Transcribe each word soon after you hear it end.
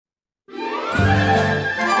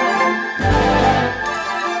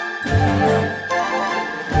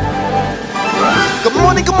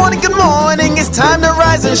it's time to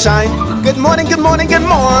rise and shine. Good morning, good morning, good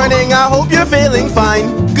morning. I hope you're feeling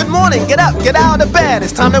fine. Good morning, get up, get out of bed.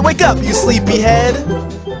 It's time to wake up, you sleepyhead.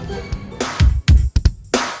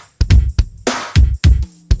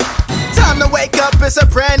 Time to wake up, it's a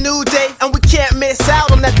brand new day, and we can't miss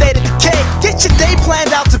out on that day to decay. Get your day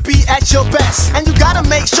planned out to be at your best, and you gotta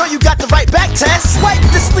make sure you got the right back test. Wipe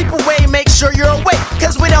the sleep away, make sure you're awake,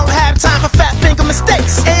 cause we don't have time for fat finger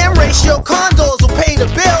mistakes. And ratio condos will pay the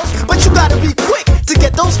bills, but you gotta be quick to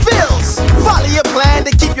get those fills. Follow your plan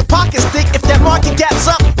to keep your pockets thick. If that market gap's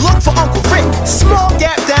up, look for Uncle Rick. Small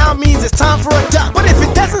gap down means it's time for a duck, but if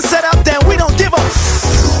it doesn't set up, then we don't give a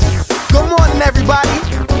Good morning, everybody.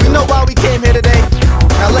 We know why we came here today.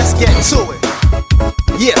 Now let's get to it.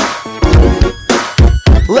 Yeah.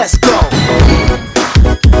 Let's go.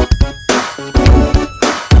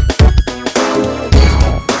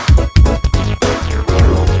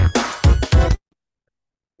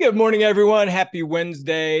 Good morning, everyone. Happy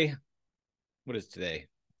Wednesday. What is today?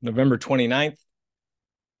 November 29th.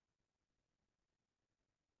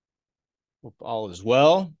 Hope all is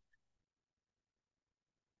well.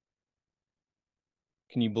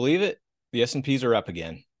 Can you believe it? The S&Ps are up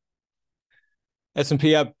again.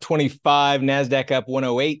 S&P up 25, NASDAQ up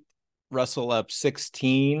 108, Russell up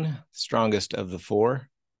 16, strongest of the four.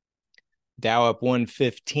 Dow up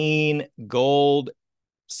 115, gold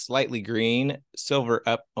slightly green, silver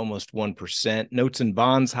up almost 1%. Notes and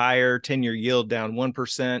bonds higher, 10-year yield down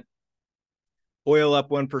 1%. Oil up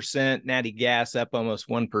 1%, natty gas up almost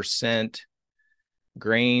 1%.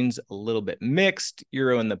 Grains a little bit mixed,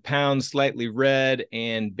 euro and the pound slightly red,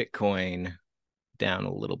 and Bitcoin down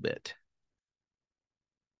a little bit.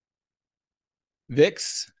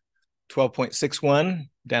 VIX 12.61,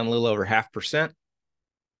 down a little over 0.5%.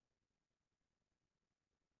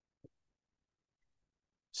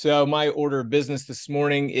 So my order of business this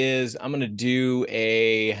morning is I'm going to do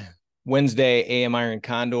a Wednesday AM Iron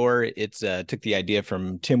Condor. It's took the idea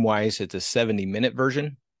from Tim Weiss. It's a 70-minute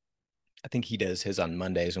version. I think he does his on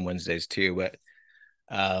Mondays and Wednesdays too, but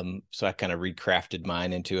so I kind of recrafted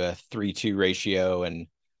mine into a 3-2 ratio, and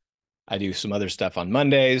I do some other stuff on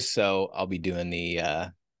Mondays, so I'll be doing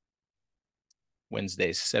the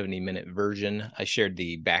Wednesday's 70-minute version. I shared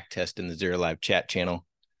the back test in the Zero Live chat channel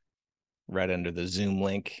right under the Zoom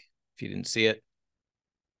link if you didn't see it.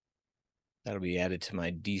 That'll be added to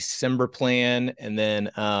my December plan, and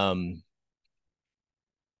then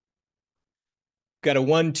got a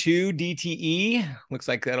 1-2 DTE. Looks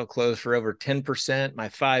like that'll close for over 10%. My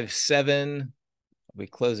 5-7, I'll be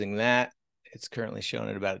closing that. It's currently showing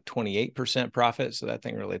at about a 28% profit, so that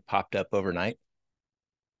thing really popped up overnight.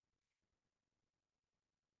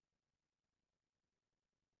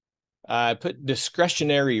 I put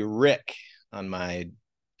discretionary RIC on my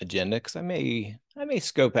agenda because I may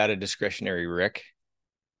scope out a discretionary RIC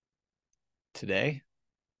today.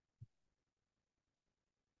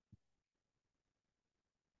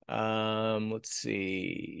 Let's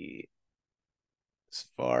see. As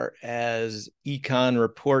far as econ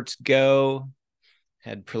reports go,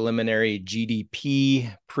 had preliminary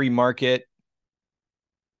GDP pre-market.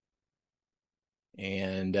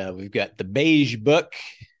 And we've got the beige book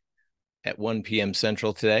at 1 p.m.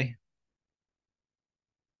 Central today.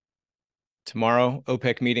 Tomorrow,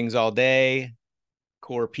 OPEC meetings all day,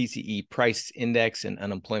 core PCE price index and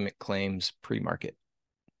unemployment claims pre-market.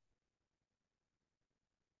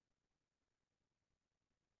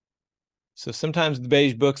 So sometimes the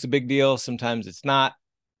beige book's a big deal, sometimes it's not.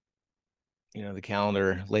 You know, the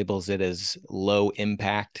calendar labels it as low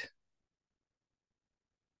impact.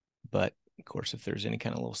 But of course, if there's any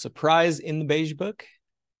kind of little surprise in the beige book,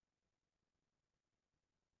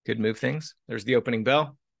 could move things. There's the opening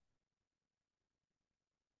bell.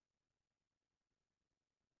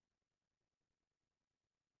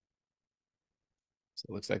 So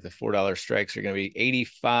it looks like the $4 strikes are going to be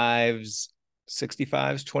 85s,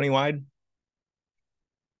 65s, 20 wide.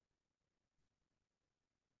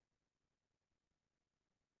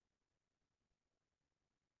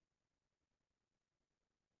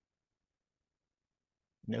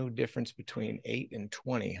 No difference between 8 and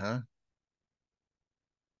 20, huh?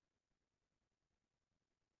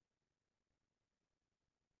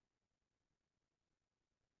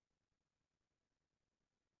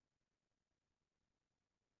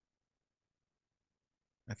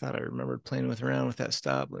 I thought I remembered playing around with that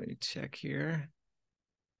stop. Let me check here.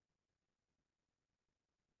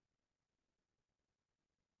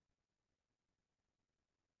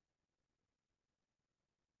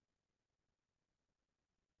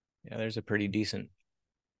 Yeah, there's a pretty decent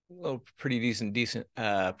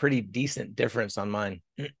difference on mine.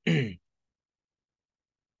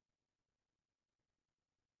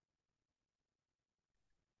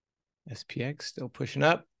 SPX still pushing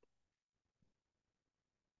up.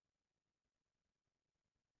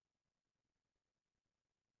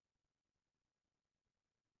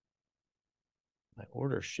 My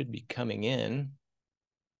order should be coming in.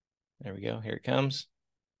 There we go. Here it comes.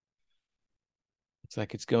 Looks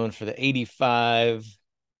like it's going for the 85.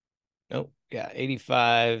 Nope. Yeah,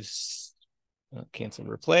 85. Cancel,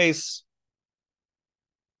 replace.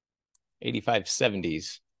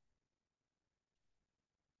 85.70s.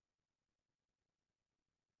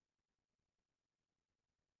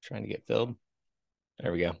 Trying to get filled.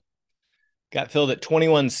 There we go. Got filled at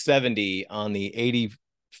 21.70 on the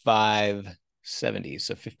 85.70,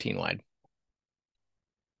 so 15 wide.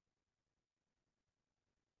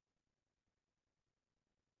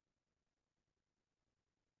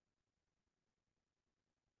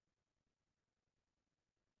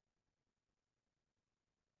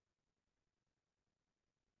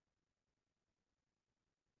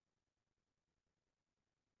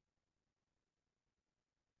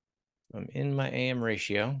 I'm in my AM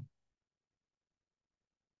ratio.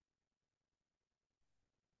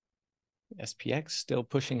 SPX still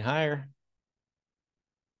pushing higher.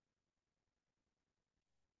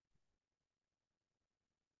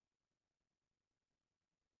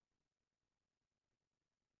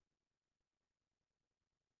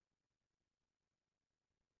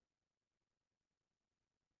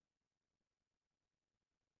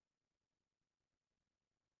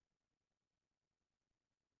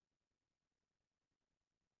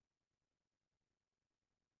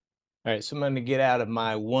 All right, so I'm going to get out of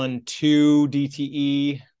my 1-2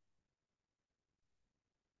 DTE.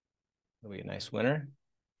 That'll be a nice winner.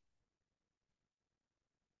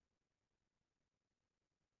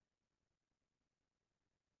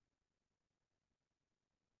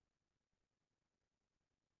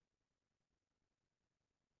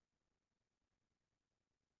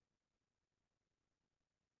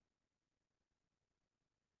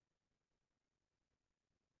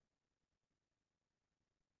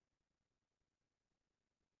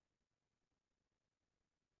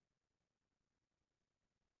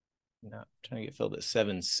 No, trying to get filled at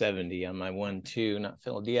 770 on my 1-2, not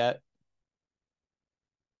filled yet.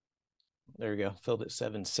 There we go, filled at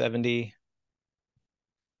 770.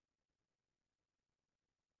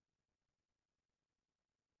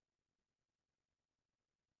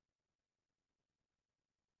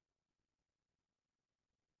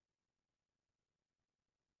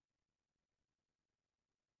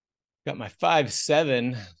 Got my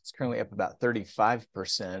 5.7. It's currently up about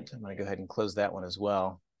 35%. I'm going to go ahead and close that one as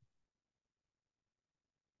well.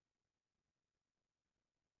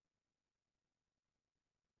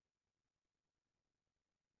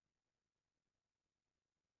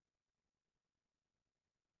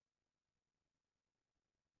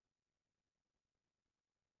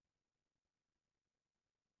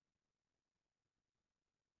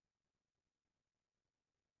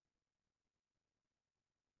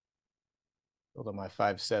 Filled on my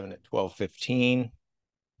 5.7 at 12.15.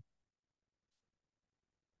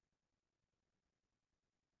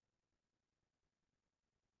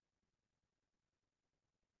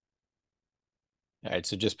 All right,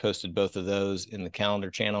 so just posted both of those in the calendar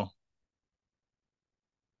channel.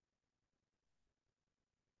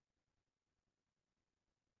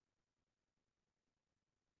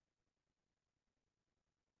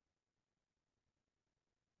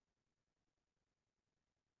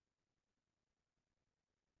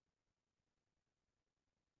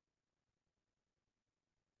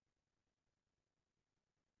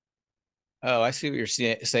 Oh, I see what you're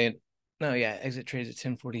saying. No, yeah, exit trades at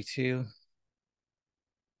 10:42.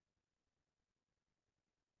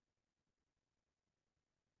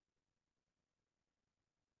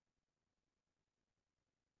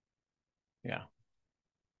 Yeah.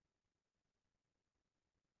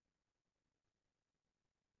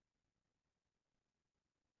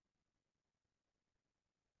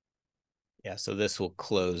 Yeah, so this will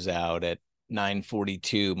close out at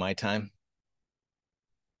 9:42 my time.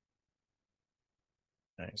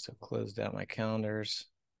 All right, so closed out my calendars.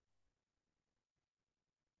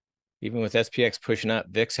 Even with SPX pushing up,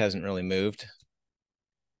 VIX hasn't really moved.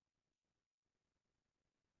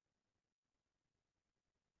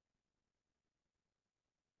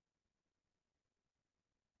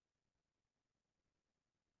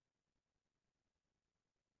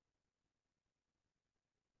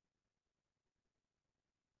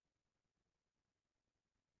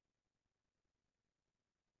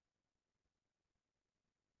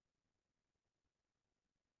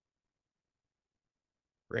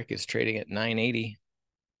 Rick is trading at 980.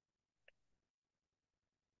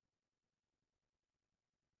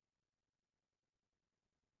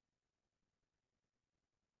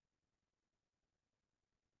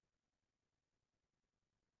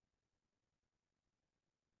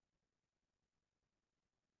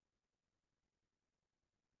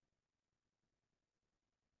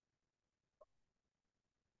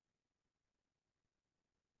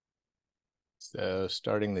 So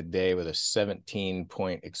starting the day with a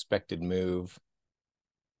 17-point expected move.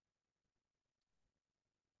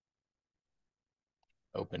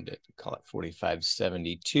 Opened it, call it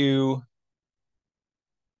 45.72.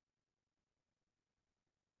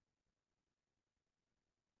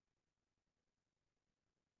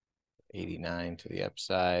 $89 to the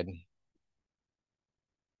upside.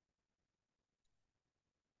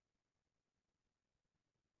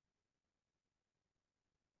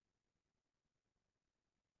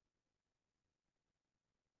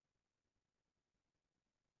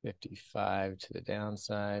 $55 to the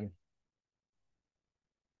downside.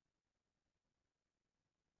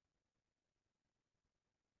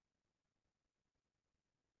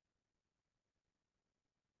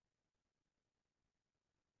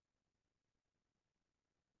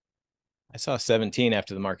 I saw 17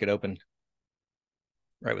 after the market opened,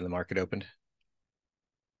 right when the market opened.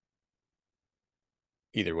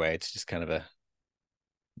 Either way, it's just kind of a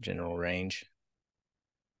general range.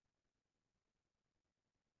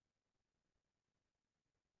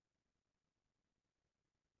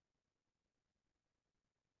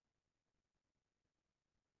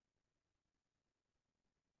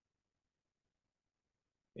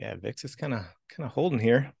 Yeah, VIX is kind of holding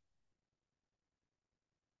here.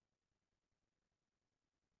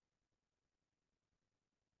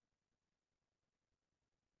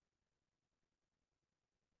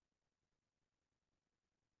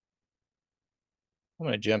 I'm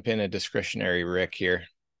going to jump in a discretionary Rick here.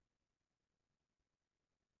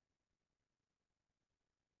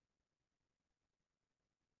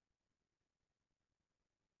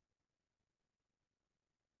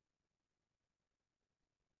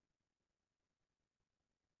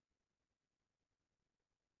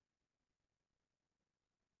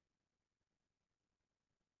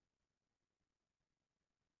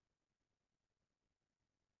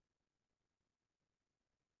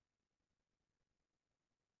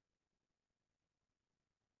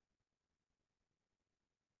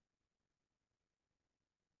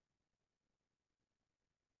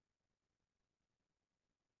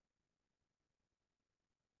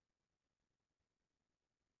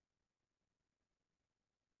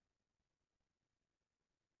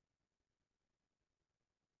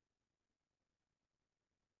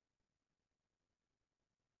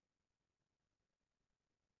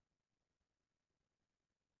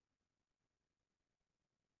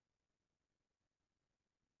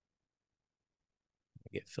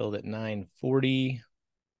 Get filled at 940.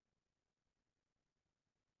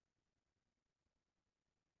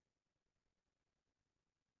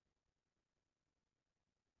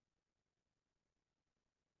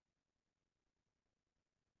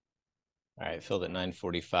 All right, filled at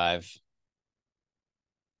 945.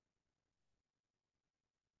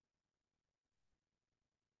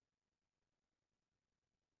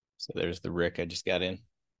 So there's the Rick I just got in.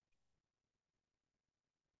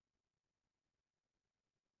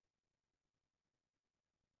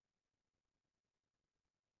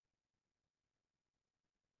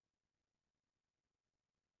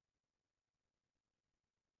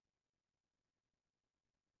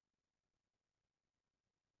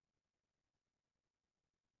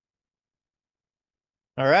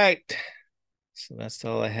 All right. So that's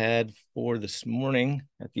all I had for this morning.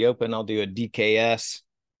 At the open, I'll do a DKS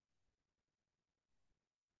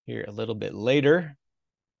here a little bit later.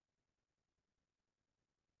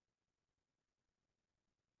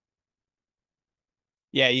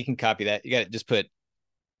 Yeah, you can copy that. You got to just put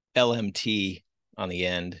LMT on the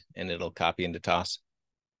end and it'll copy into toss.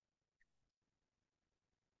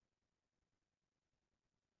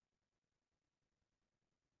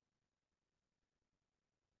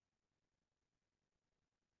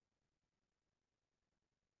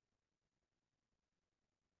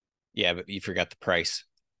 Yeah, but you forgot the price.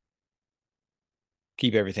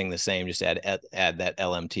 Keep everything the same. Just add that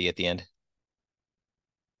LMT at the end.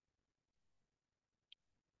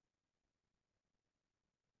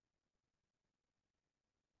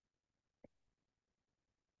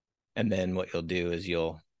 And then what you'll do is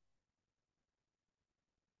you'll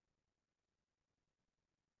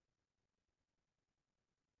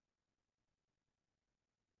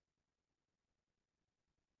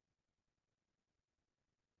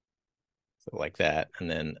so like that. And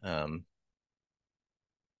then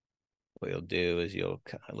what you'll do is it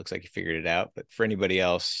looks like you figured it out. But for anybody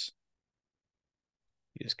else,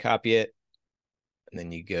 you just copy it. And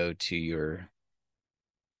then you go to your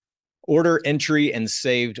order entry and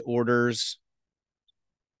saved orders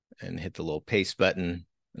and hit the little paste button,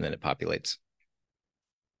 and then it populates.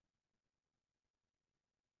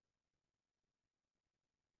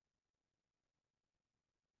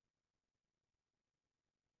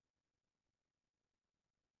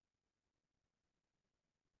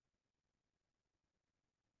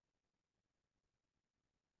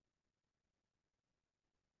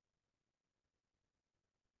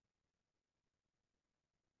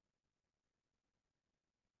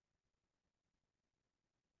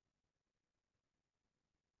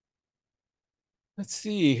 Let's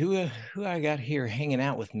see who I got here hanging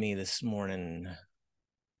out with me this morning.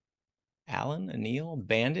 Alan, Anil,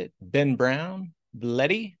 Bandit, Ben Brown,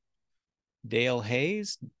 Letty, Dale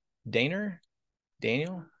Hayes, Daner,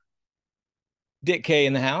 Daniel, Dick K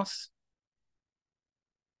in the house,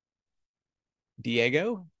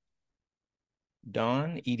 Diego,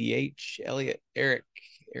 Don, EDH, Elliot, Eric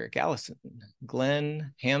Allison,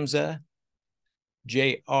 Glenn, Hamza,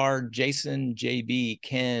 JR, Jason, JB,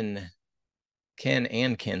 Ken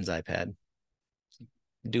and Ken's iPad.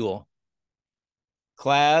 Dual.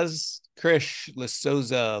 Claz, Krish,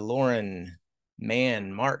 Lasoza, Lauren,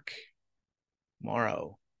 Man, Mark,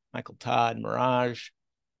 Morrow, Michael Todd, Mirage,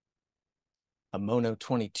 Amono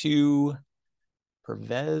 22,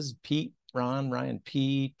 Pervez, Pete, Ron, Ryan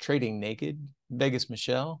P, Trading Naked, Vegas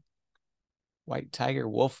Michelle, White Tiger,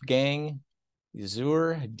 Wolfgang,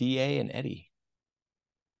 Azur, DA, and Eddie.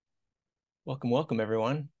 Welcome,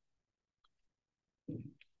 everyone.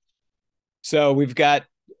 So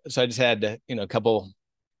I just had a couple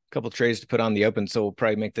trades to put on the open, so we'll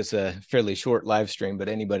probably make this a fairly short live stream, but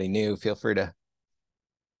anybody new, feel free to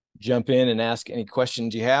jump in and ask any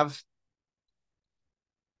questions you have.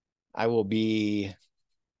 I will be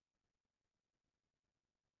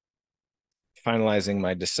finalizing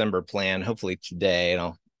my December plan, hopefully today, and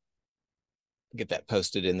I'll get that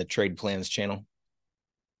posted in the trade plans channel.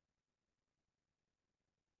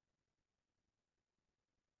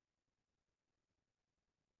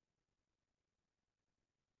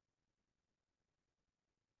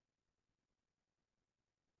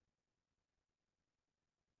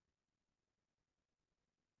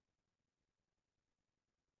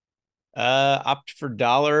 Opt for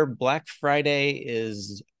dollar. Black Friday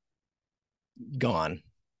is gone.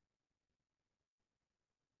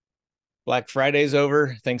 Black Friday's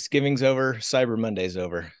over. Thanksgiving's over. Cyber Monday's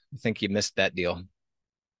over. I think you missed that deal.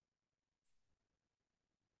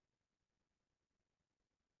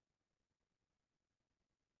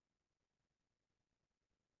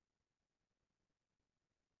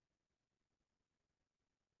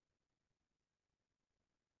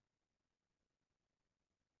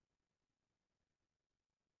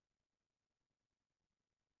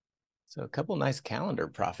 So a couple nice calendar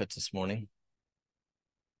profits this morning.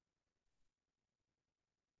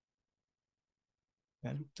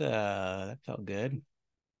 That felt good.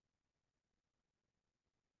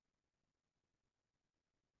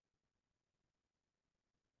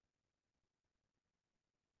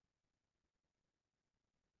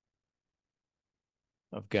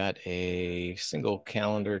 I've got a single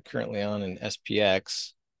calendar currently on an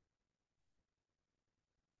SPX.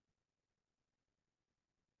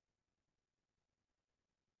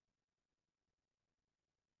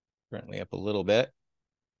 Currently up a little bit.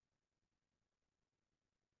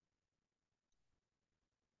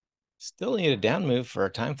 Still need a down move for our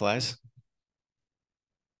time flies.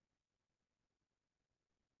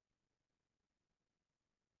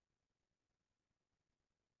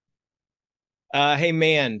 Hey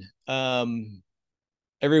man, all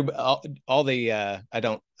the I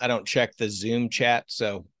don't check the Zoom chat,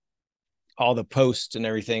 so all the posts and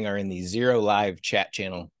everything are in the Zero Live chat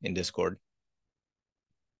channel in Discord.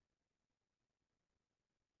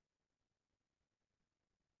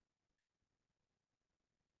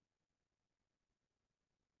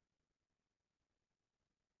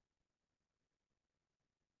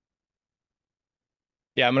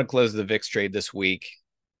 Yeah, I'm gonna close the VIX trade this week.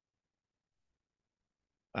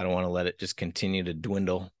 I don't want to let it just continue to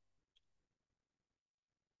dwindle.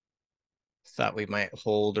 Thought we might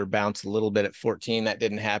hold or bounce a little bit at 14. That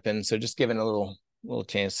didn't happen. So just giving a little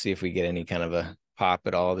chance to see if we get any kind of a pop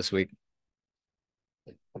at all this week.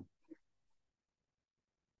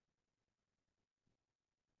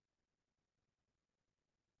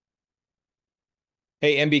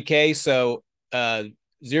 Hey, MBK. So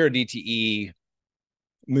zero DTE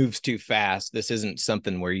moves too fast. This isn't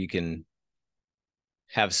something where you can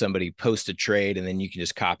have somebody post a trade and then you can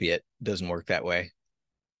just copy it. It doesn't work that way.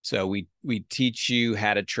 So we teach you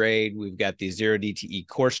how to trade. We've got the Zero DTE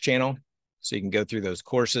course channel, so you can go through those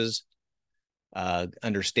courses,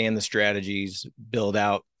 understand the strategies, build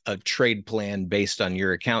out a trade plan based on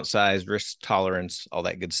your account size, risk tolerance, all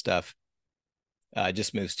that good stuff. It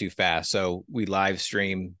just moves too fast. So we live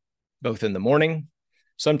stream both in the morning.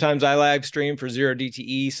 Sometimes I live stream for Zero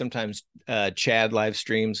DTE. Sometimes Chad live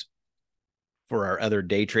streams for our other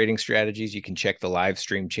day trading strategies. You can check the live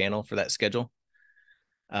stream channel for that schedule.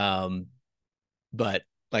 But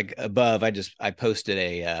like above, I posted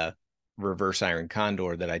a reverse iron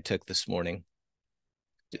condor that I took this morning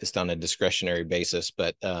just on a discretionary basis.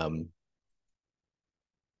 But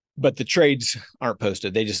but the trades aren't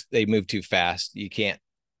posted. They move too fast. You can't,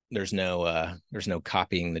 there's no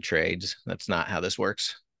copying the trades. That's not how this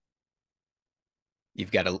works.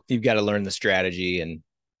 You've got to learn the strategy and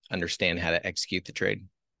understand how to execute the trade.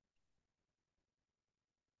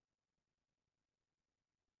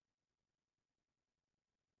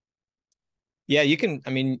 Yeah, you can.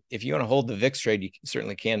 I mean, if you want to hold the VIX trade, you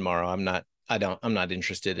certainly can tomorrow. I'm not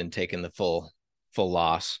interested in taking the full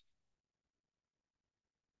loss.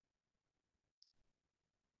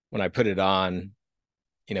 When I put it on,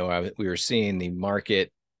 we were seeing the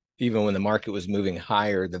market, even when the market was moving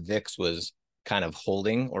higher, the VIX was kind of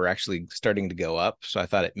holding or actually starting to go up. So I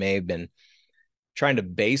thought it may have been trying to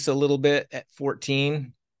base a little bit at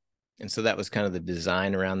 14. And so that was kind of the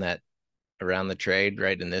design around the trade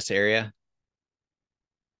right in this area.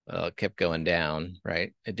 Well, it kept going down,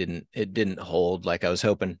 right? It didn't hold like I was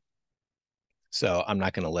hoping. So I'm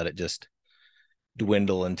not going to let it just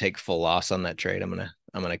dwindle and take full loss on that trade. I'm going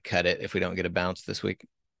to cut it if we don't get a bounce this week.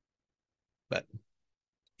 But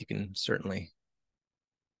you can certainly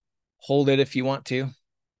hold it if you want to.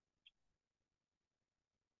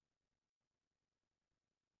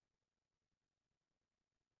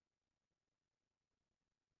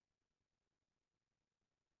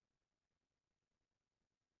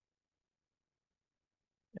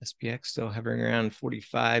 SPX still hovering around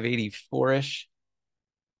 45.84-ish.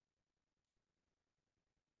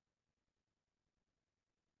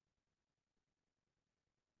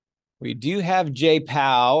 We do have Jay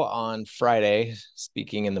Powell on Friday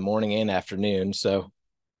speaking in the morning and afternoon, so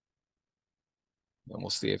we'll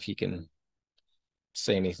see if he can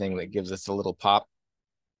say anything that gives us a little pop.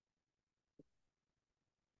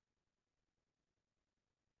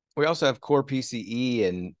 We also have core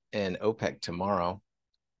PCE and OPEC tomorrow,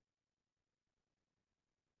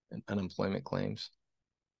 and unemployment claims.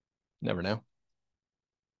 Never know.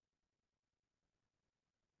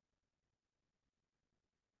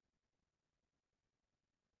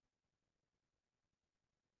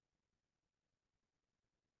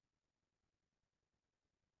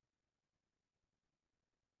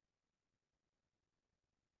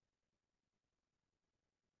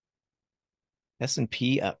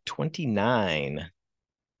 S&P up 29.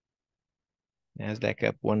 NASDAQ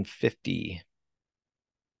up 150.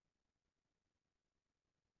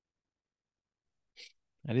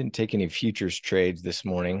 I didn't take any futures trades this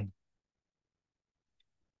morning.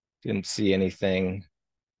 Didn't see anything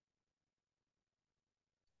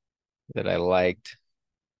that I liked.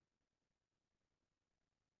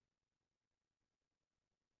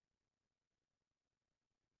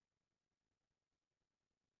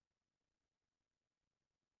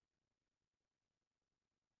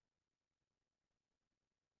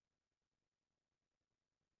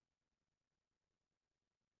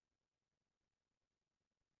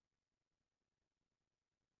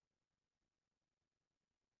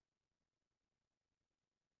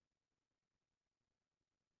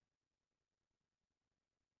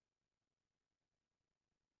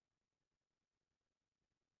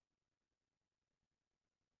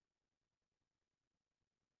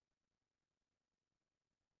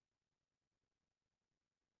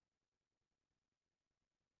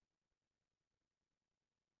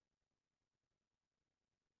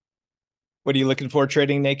 What are you looking for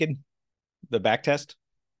trading naked? The back test?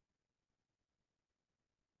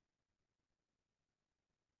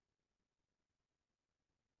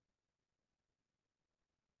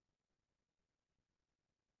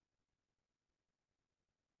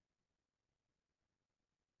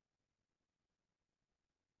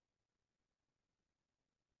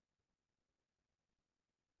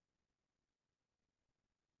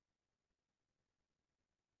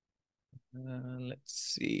 Let's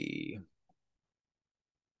see.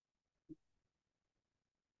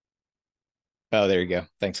 Oh, there you go.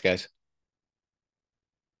 Thanks, guys.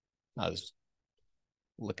 I was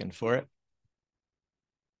looking for it.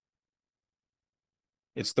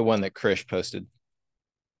 It's the one that Krish posted.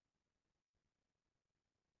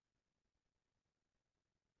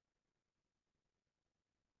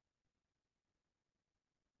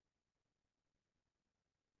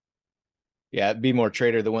 Yeah, Be More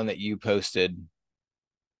Trader, the one that you posted,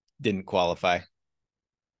 didn't qualify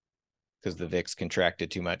because the VIX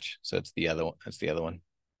contracted too much. So it's the other one. That's the other one.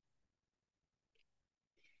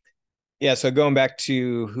 Yeah. So going back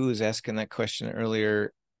to who was asking that question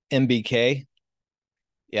earlier, MBK.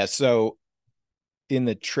 Yeah. So in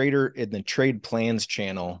the trade plans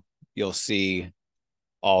channel, you'll see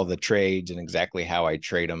all the trades and exactly how I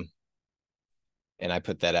trade them. And I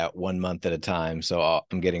put that out 1 month at a time. So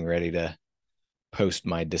I'm getting ready to post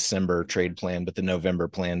my December trade plan, but the November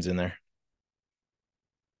plan's in there.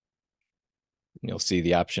 You'll see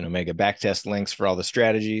the option Omega backtest links for all the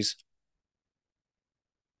strategies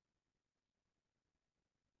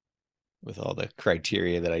with all the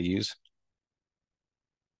criteria that I use.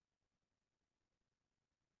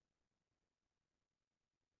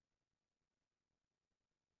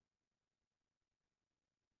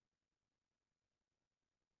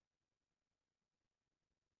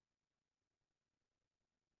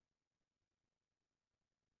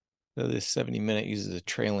 So this 70-minute uses a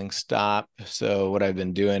trailing stop. So what I've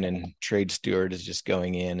been doing in Trade Steward is just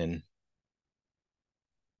going in, and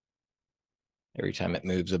every time it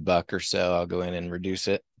moves a buck or so, I'll go in and reduce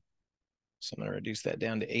it. So I'm going to reduce that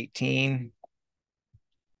down to 18.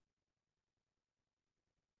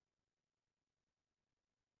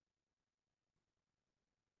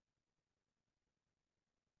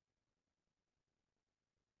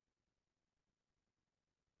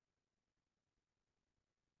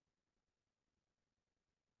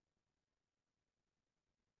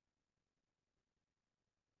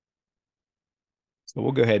 So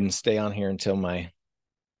we'll go ahead and stay on here until my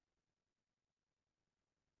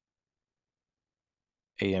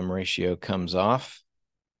AM ratio comes off.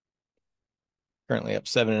 Currently up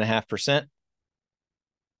 7.5%.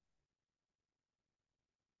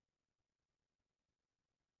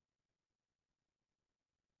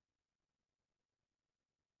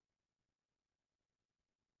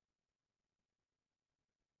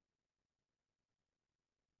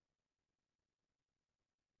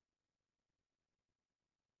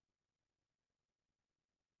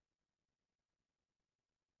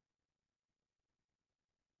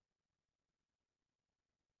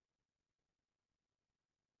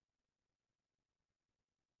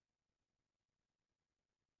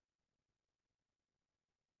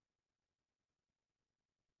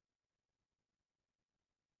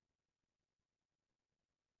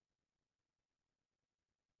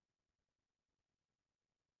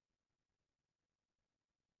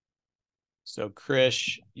 So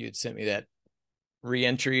Krish, you had sent me that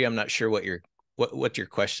re-entry. I'm not sure what's your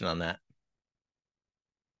question on that.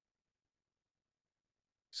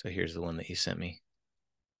 So here's the one that you sent me.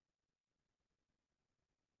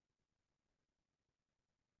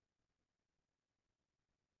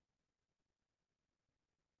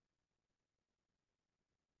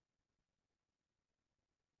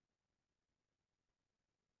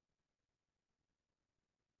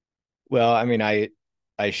 Well, I mean, I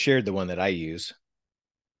shared the one that I use.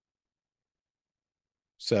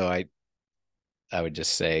 So I would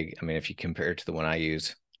just say, I mean, if you compare it to the one I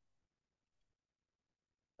use,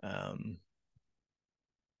 so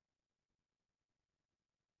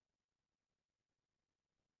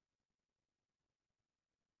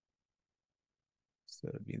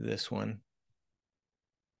it'd be this one.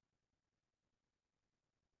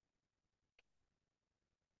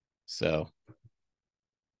 So,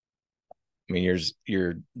 I mean,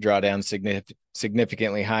 your drawdown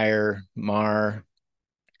significantly higher, MAR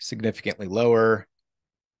significantly lower.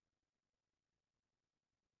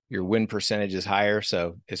 Your win percentage is higher,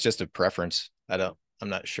 so it's just a preference. I'm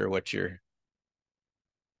not sure what you're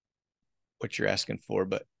asking for,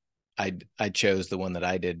 but I chose the one that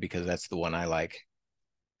I did because that's the one I like.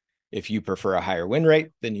 If you prefer a higher win rate,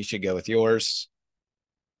 then you should go with yours.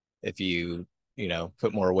 If you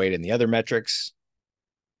put more weight in the other metrics,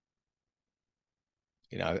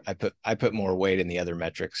 I put more weight in the other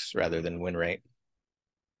metrics rather than win rate.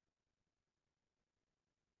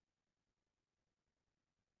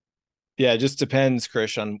 Yeah, it just depends,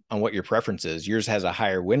 Krish, on what your preference is. Yours has a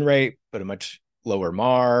higher win rate, but a much lower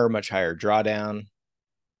MAR, much higher drawdown.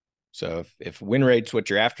 So if win rate's what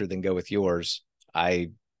you're after, then go with yours.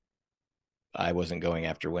 I wasn't going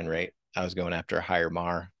after win rate. I was going after a higher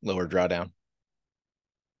MAR, lower drawdown.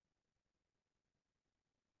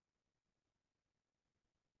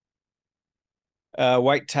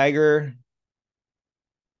 White Tiger.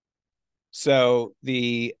 So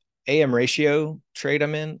the AM ratio trade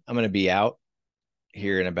I'm in, I'm going to be out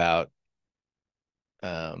here in about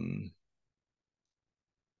oh,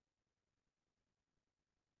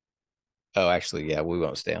 actually, yeah, we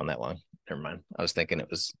won't stay on that long. Never mind. I was thinking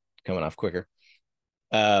it was coming off quicker.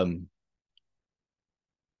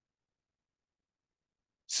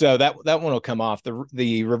 So that one will come off.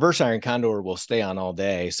 The reverse iron condor will stay on all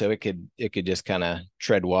day, so it could just kind of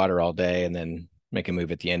tread water all day and then make a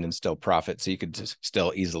move at the end and still profit. So you could just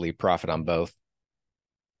still easily profit on both,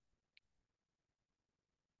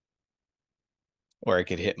 or I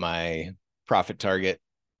could hit my profit target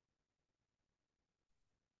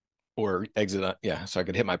or exit on, yeah. So I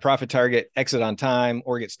could hit my profit target, exit on time,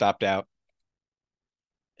 or get stopped out,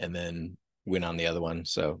 and then win on the other one.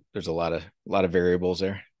 So there's a lot of variables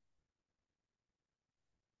there.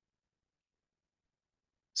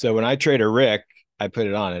 So when I trade a Rick, I put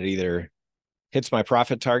it on. It either hits my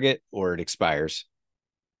profit target or it expires.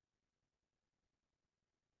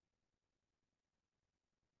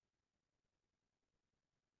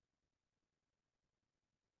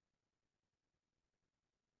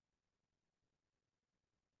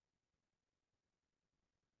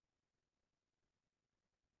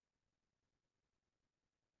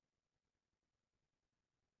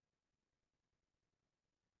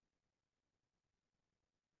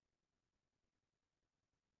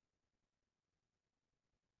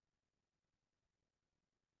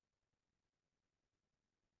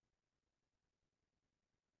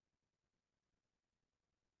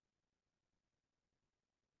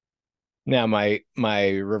 Now my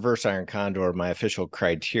reverse iron condor, my official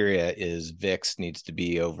criteria is VIX needs to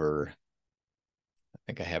be over, I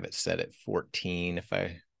think I have it set at 14 if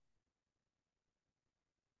I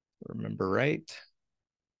remember right.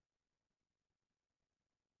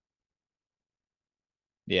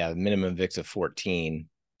 Yeah, the minimum VIX of 14,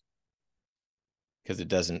 because it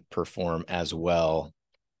doesn't perform as well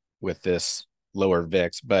with this lower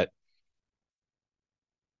VIX. But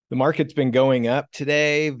the market's been going up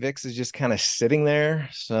today. VIX is just kind of sitting there.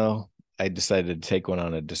 So I decided to take one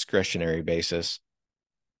on a discretionary basis.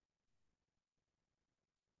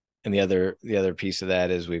 And the other piece of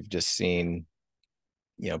that is we've just seen,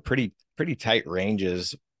 pretty tight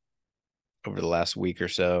ranges over the last week or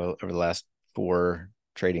so, over the last 4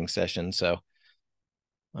 trading sessions. So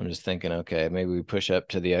I'm just thinking, okay, maybe we push up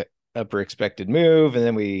to the upper expected move, and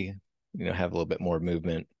then we, have a little bit more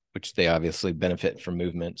movement, which they obviously benefit from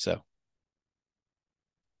movement. So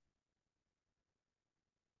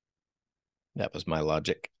that was my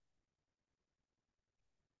logic.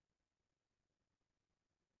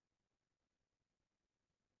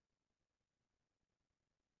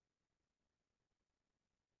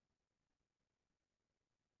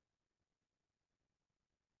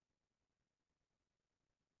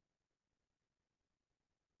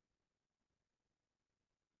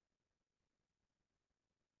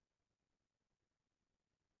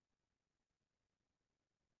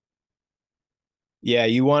 Yeah,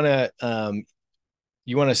 you want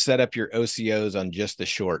to set up your OCOs on just the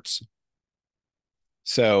shorts.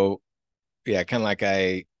 So yeah, kind of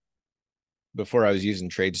like before I was using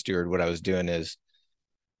Trade Steward, what I was doing is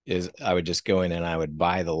I would just go in and I would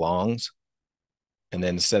buy the longs and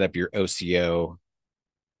then set up your OCO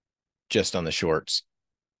just on the shorts.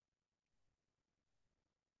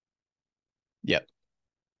 Yep.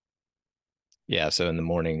 Yeah. So in the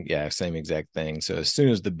morning, yeah, same exact thing. So as soon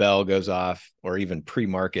as the bell goes off, or even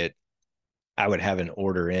pre-market, I would have an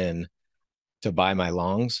order in to buy my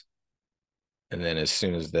longs. And then as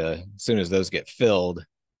soon as those get filled,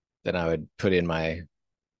 then I would put in my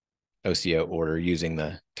OCO order using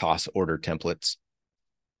the toss order templates.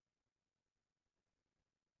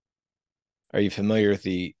 Are you familiar with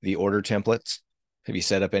the order templates? Have you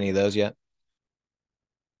set up any of those yet?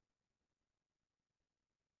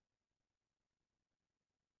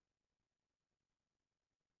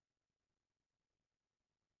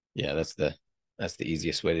 Yeah, that's the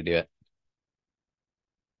easiest way to do it.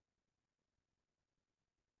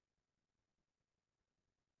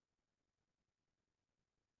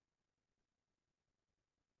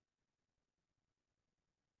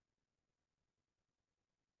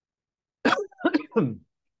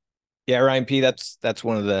 Yeah, Ryan P, that's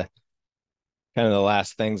one of the kind of the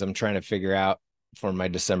last things I'm trying to figure out for my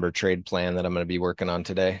December trade plan that I'm going to be working on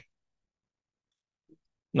today.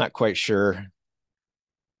 Not quite sure.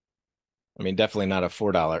 I mean, definitely not a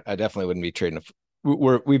 $4. I definitely wouldn't be trading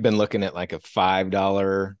we've been looking at like a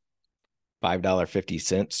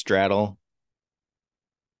 $5.50 straddle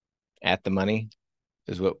at the money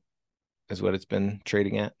is what it's been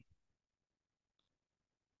trading at.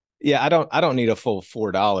 Yeah, I don't need a full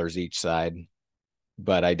 $4 each side,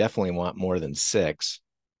 but I definitely want more than 6,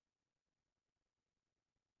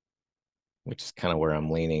 which is kind of where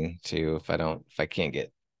I'm leaning to. If I can't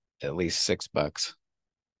get at least $6,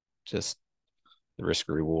 just the risk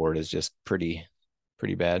reward is just pretty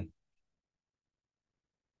bad.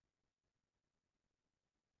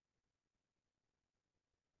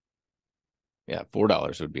 Yeah,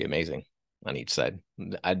 $4 would be amazing on each side.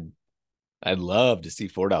 I'd I'd love to see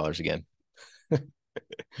 $4 again.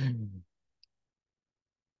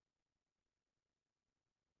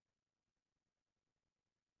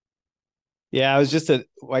 Yeah, it was just a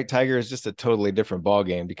White Tiger is just a totally different ball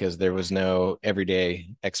game because there was no everyday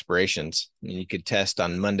expirations. I mean, you could test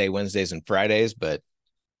on Monday, Wednesdays, and Fridays, but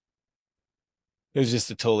it was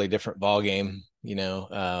just a totally different ball game.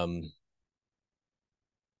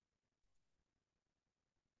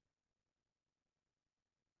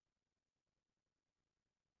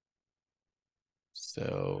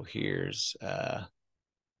 So here's, I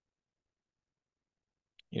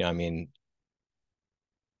mean,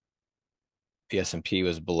 the S&P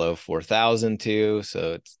was below 4,000 too.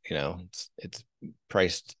 So it's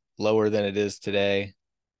priced lower than it is today.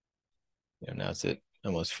 Now it's at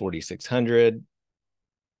almost 4,600.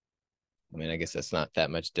 I mean, I guess that's not that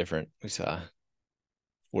much different. We saw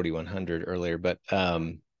 4,100 earlier, but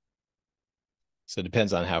so it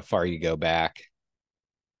depends on how far you go back.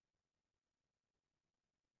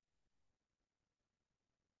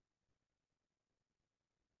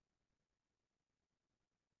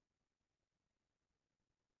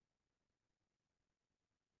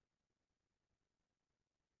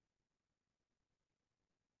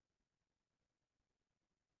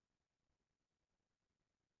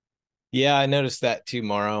 Yeah, I noticed that too,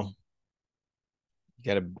 Morrow. You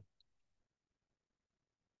got to,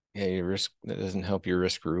 yeah, your risk, that doesn't help your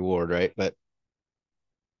risk reward, right? But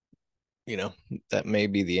that may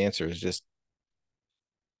be the answer, is just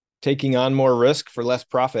taking on more risk for less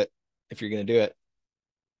profit if you're going to do it.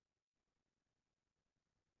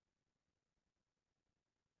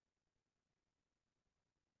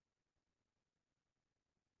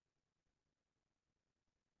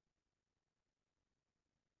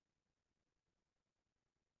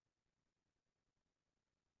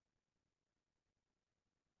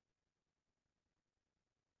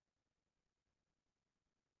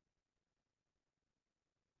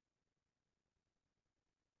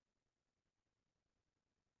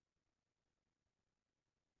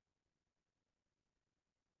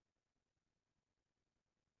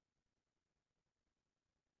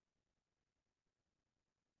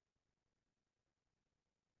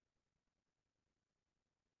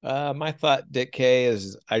 My thought, Dick K,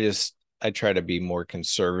 is I try to be more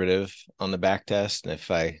conservative on the back test, and if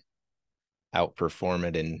I outperform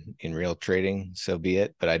it in real trading, so be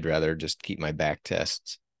it. But I'd rather just keep my back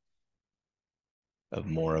tests of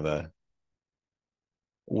more of a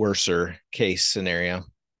worser case scenario.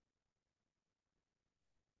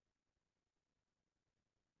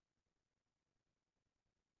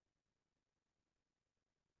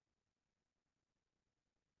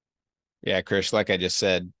 Yeah, Chris, like I just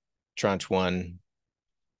said, tranche one,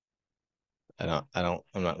 I'm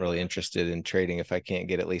not really interested in trading if I can't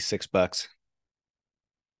get at least $6.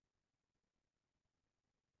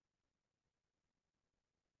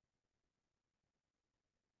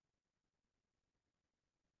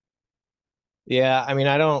 Yeah, I mean,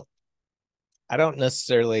 I don't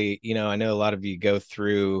necessarily, I know a lot of you go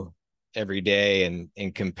through every day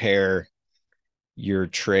and compare your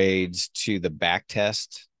trades to the back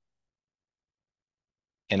test.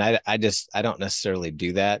 And I don't necessarily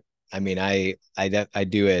do that. I mean, I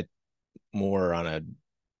do it more on a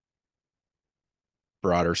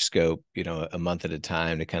broader scope, a month at a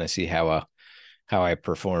time, to kind of see how I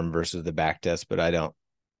perform versus the back test. But I don't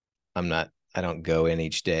go in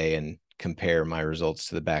each day and compare my results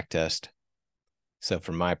to the back test. So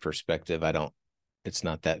from my perspective, it's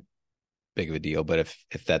not that big of a deal. But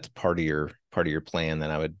if that's part of your plan, then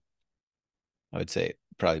I would say it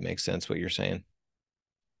probably makes sense what you're saying.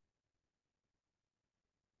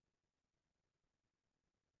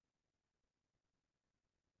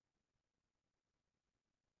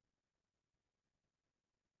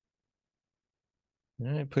 All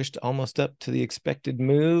right, pushed almost up to the expected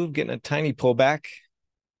move, getting a tiny pullback.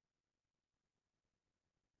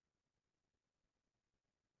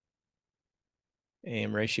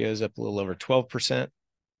 AM ratio is up a little over 12%.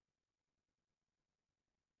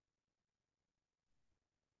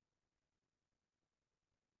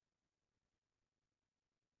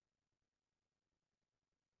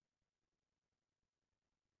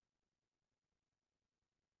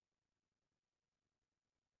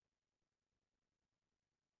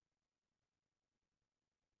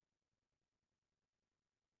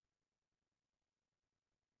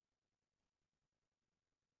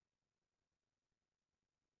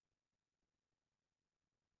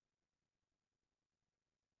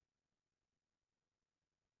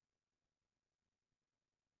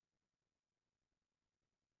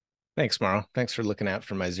 Thanks, Morrow. Thanks for looking out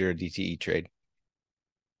for my zero DTE trade.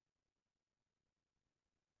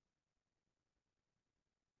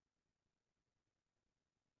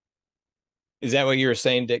 Is that what you were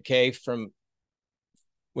saying, Dick K, from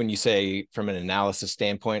when you say from an analysis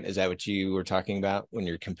standpoint? Is that what you were talking about when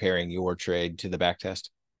you're comparing your trade to the back test?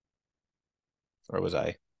 Or was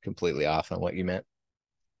I completely off on what you meant?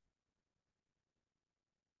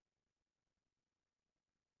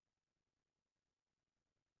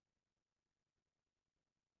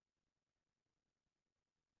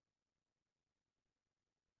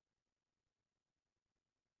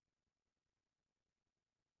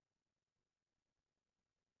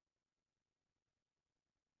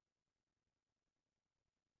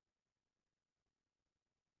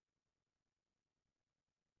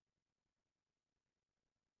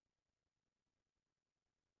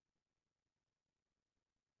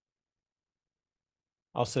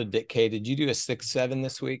 Also, Dick K, did you do a 6-7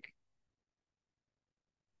 this week?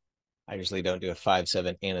 I usually don't do a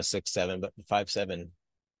 5-7 and a 6-7, but the 5-7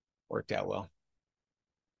 worked out well.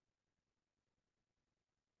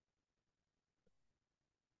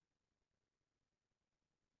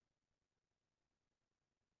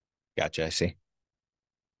 Gotcha, I see.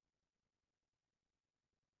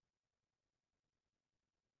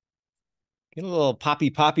 Get a little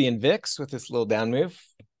poppy in VIX with this little down move.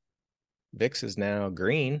 VIX is now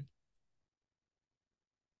green.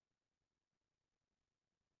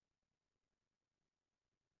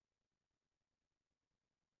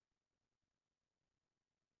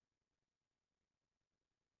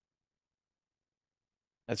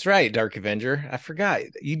 That's right, Dark Avenger. I forgot.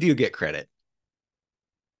 You do get credit.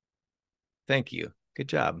 Thank you. Good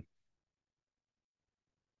job.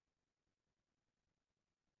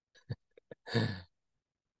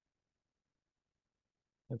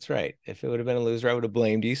 That's right. If it would have been a loser, I would have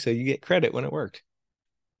blamed you. So you get credit when it worked.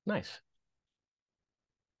 Nice.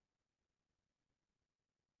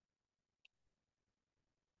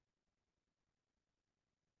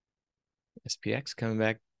 SPX coming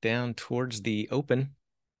back down towards the open.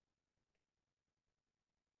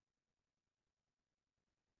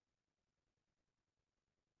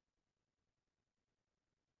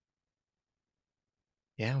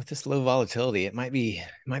 Yeah, with this low volatility, it might be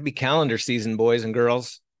calendar season, boys and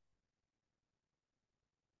girls.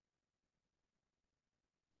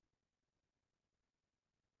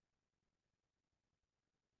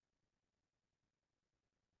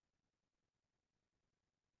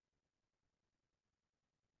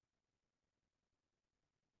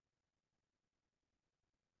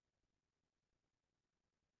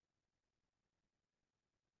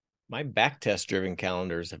 My backtest driven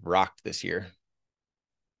calendars have rocked this year.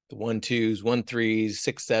 The 1-2s, 1-3s,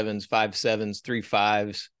 6-7s, 5-7s,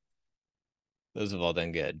 3-5s. Those have all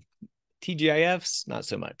done good. TGIFs, not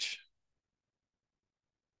so much.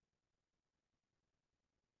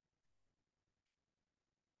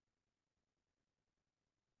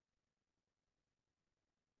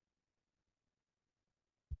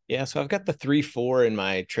 Yeah, so I've got the 3-4 in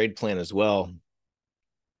my trade plan as well.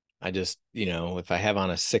 I just, if I have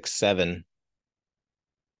on a 6-7,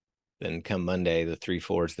 then come Monday, the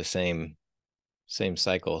 3-4 is the same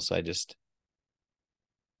cycle. So I just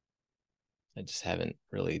haven't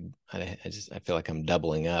really, I feel like I'm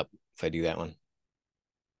doubling up if I do that one.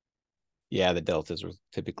 Yeah, the deltas will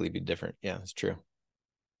typically be different. Yeah, that's true.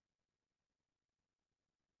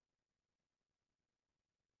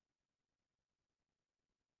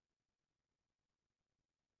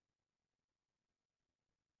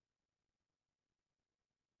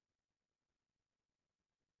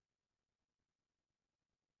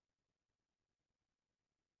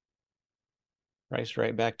 Price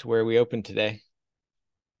right back to where we opened today.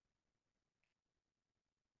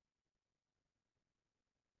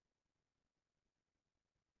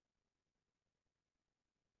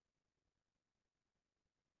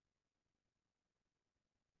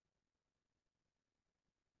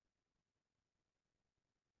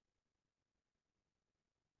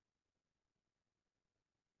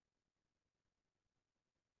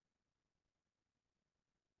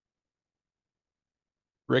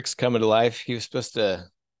 Rick's coming to life. He was supposed to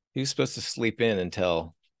sleep in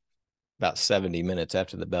until about 70 minutes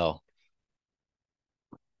after the bell.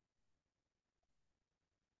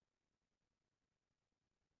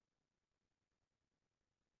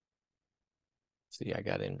 See, I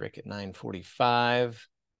got in Rick at 9:45.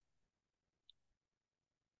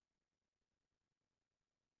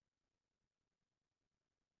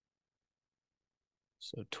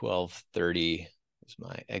 So 12:30 is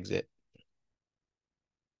my exit.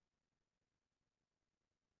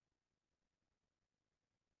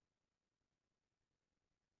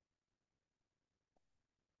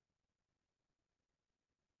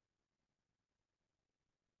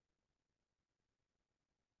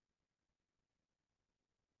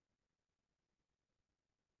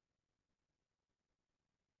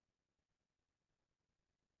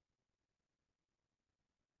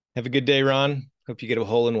 Have a good day, Ron. Hope you get a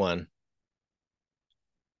hole in one.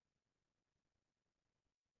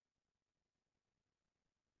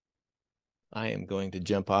 I am going to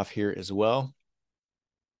jump off here as well,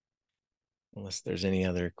 unless there's any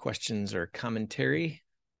other questions or commentary.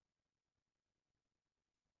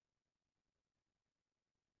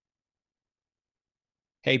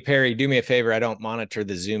 Hey, Perry, do me a favor. I don't monitor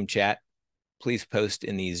the Zoom chat. Please post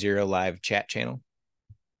in the Zero Live chat channel.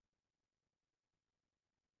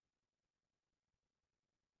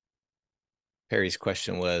 Perry's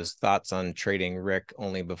question was thoughts on trading Rick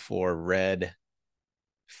only before red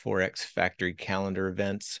Forex factory calendar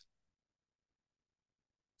events.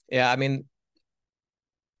 Yeah, I mean,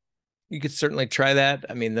 you could certainly try that.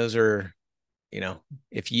 I mean, those are,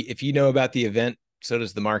 if you know about the event, so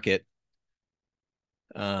does the market.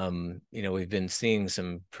 We've been seeing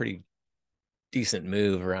some pretty decent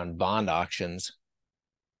move around bond auctions,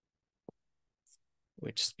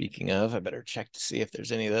 which, speaking of, I better check to see if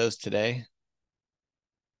there's any of those today.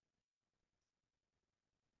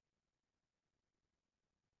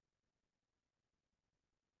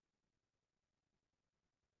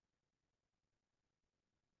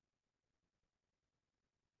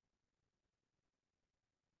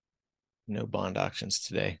 No bond auctions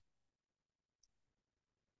today.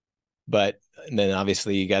 But then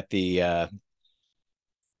obviously you got the a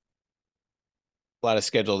lot of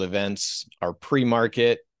scheduled events are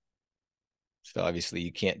pre-market. So obviously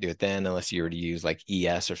you can't do it then unless you were to use like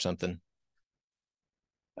ES or something.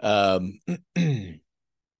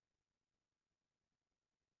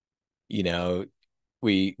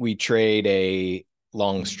 We trade a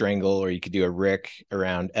long strangle, or you could do a Rick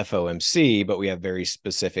around FOMC, but we have very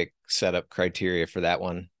specific setup criteria for that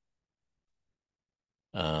one.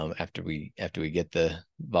 After we get the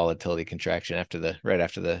volatility contraction right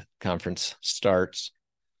after the conference starts.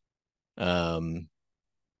 And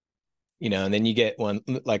then you get one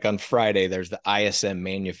like on Friday, there's the ISM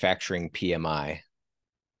manufacturing PMI.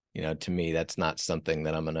 To me, that's not something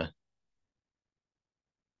that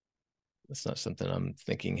that's not something I'm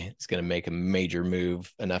thinking is going to make a major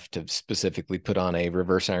move enough to specifically put on a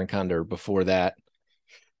reverse iron condor before that.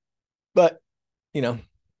 But,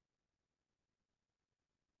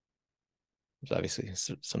 obviously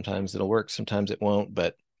sometimes it'll work, sometimes it won't,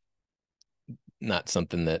 but not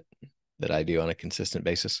something that I do on a consistent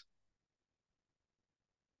basis.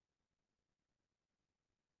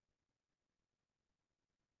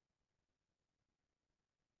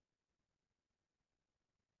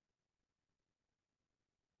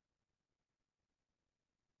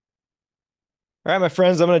 All right, my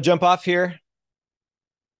friends, I'm going to jump off here.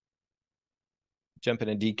 Jump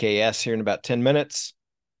into DKS here in about 10 minutes.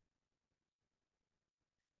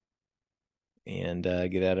 And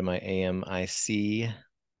get out of my AMIC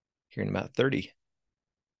here in about 30.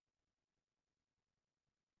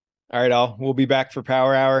 All right, all. We'll be back for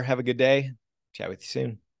Power Hour. Have a good day. Chat with you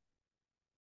soon.